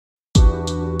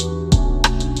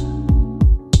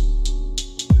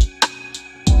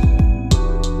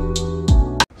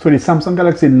So the Samsung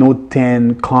Galaxy Note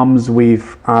 10 comes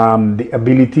with the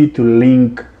ability to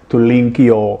link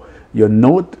your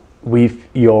Note with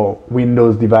your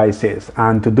Windows devices.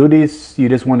 And to do this, you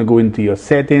just want to go into your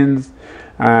settings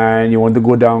and you want to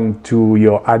go down to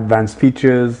your advanced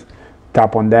features,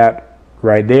 tap on that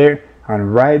right there,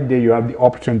 and right there you have the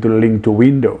option to link to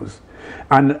Windows.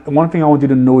 And one thing I want you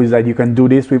to know is that you can do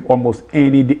this with almost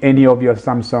any of your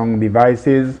Samsung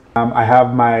devices. I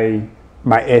have my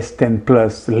S10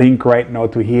 Plus link right now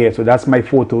to here, so that's my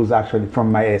photos actually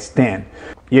from my S10.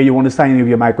 Here you want to sign in with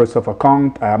your Microsoft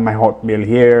account. I have my Hotmail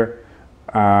here.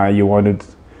 You want to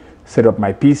set up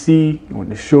my PC, you want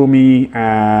to show me,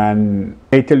 and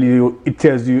it tells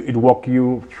you, it walks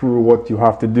you through what you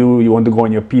have to do. You want to go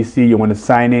on your PC, you want to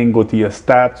sign in, go to your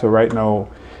stats. So right now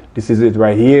this is it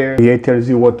right here. Here it tells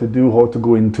you what to do, how to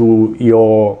go into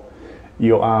your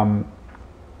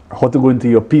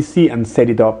PC and set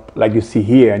it up like you see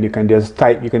here, and you can just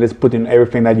type, you can just put in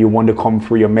everything that you want to come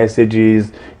through, your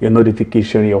messages, your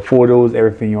notification, your photos,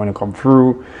 everything you want to come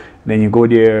through. Then you go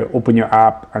there, open your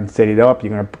app and set it up.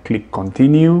 You're gonna click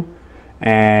continue,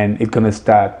 and it's gonna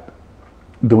start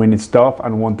doing its stuff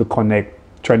and want to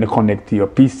trying to connect to your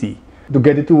PC. To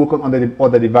get it to work on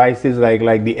other devices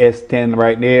like the S10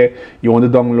 right there, you want to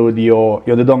download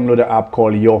the app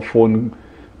called Your Phone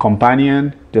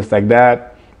Companion, just like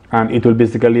that, and it will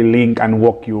basically link and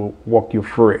walk you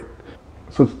through it.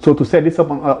 So to set this up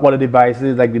on other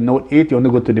devices like the Note 8, you want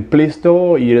to go to the Play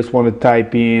Store. You just want to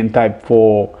type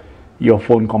for Your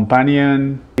Phone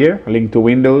Companion here, link to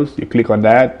Windows. You click on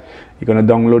that. You're gonna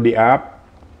download the app,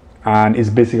 and it's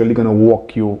basically gonna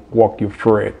walk you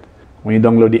through it. When you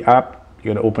download the app,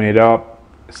 you're gonna open it up,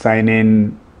 sign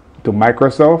in to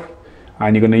Microsoft,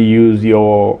 and you're gonna use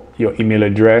your email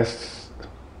address.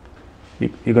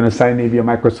 You're gonna sign in with your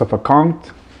Microsoft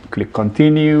account. Click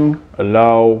continue,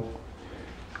 allow,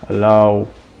 lots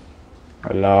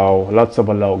of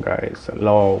allow, guys.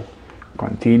 Allow,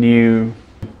 continue.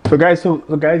 So guys,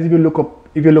 if you look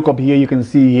up here, you can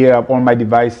see here I have all my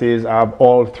devices. I have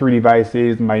all 3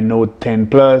 devices, my Note 10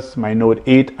 Plus, my Note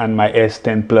 8, and my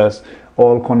S10 Plus,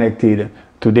 all connected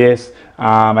to this.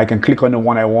 I can click on the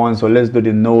one I want. So let's do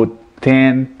the Note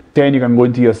 10. You can go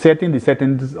into your settings. The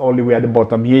settings is all the way at the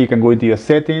bottom here. You can go into your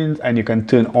settings and you can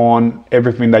turn on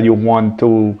everything that you want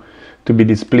to be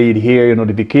displayed here, your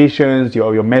notifications,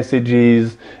 your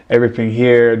messages, everything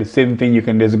here. The same thing, you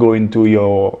can just go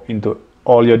into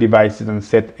all your devices and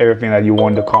set everything that you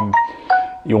want to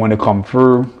come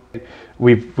through.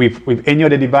 With any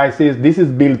other devices, this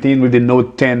is built in with the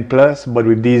Note 10 Plus, but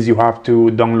with these you have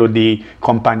to download the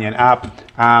companion app.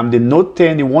 The Note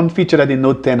 10, the one feature that the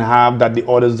Note 10 have that the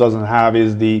others doesn't have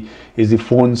is the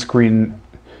phone screen.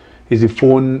 Is the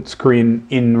phone screen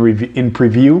in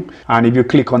preview, and if you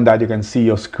click on that, you can see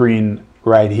your screen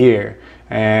right here,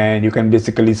 and you can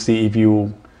basically see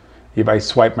if I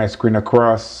swipe my screen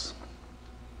across,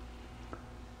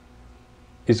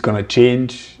 it's gonna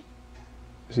change.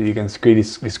 So you can see the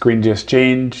screen just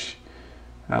change.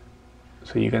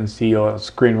 So you can see your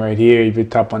screen right here. If you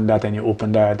tap on that and you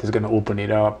open that, it's gonna open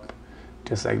it up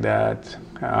just like that.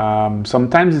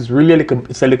 Sometimes it's really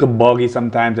it's a little buggy.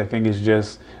 Sometimes I think it's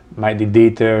just like the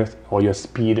data or your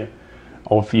speed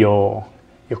of your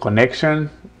connection,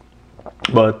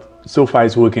 but so far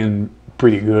it's working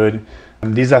pretty good.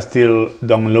 And these are still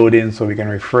downloading, so we can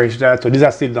refresh that. So these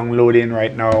are still downloading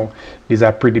right now. These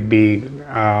are pretty big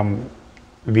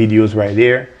videos right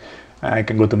there. I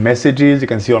can go to messages. You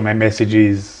can see all my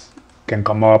messages can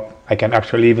come up. I can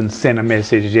actually even send a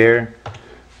message there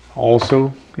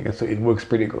also. So it works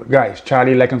pretty good. Guys,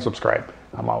 Charlie, like and subscribe.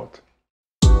 I'm out.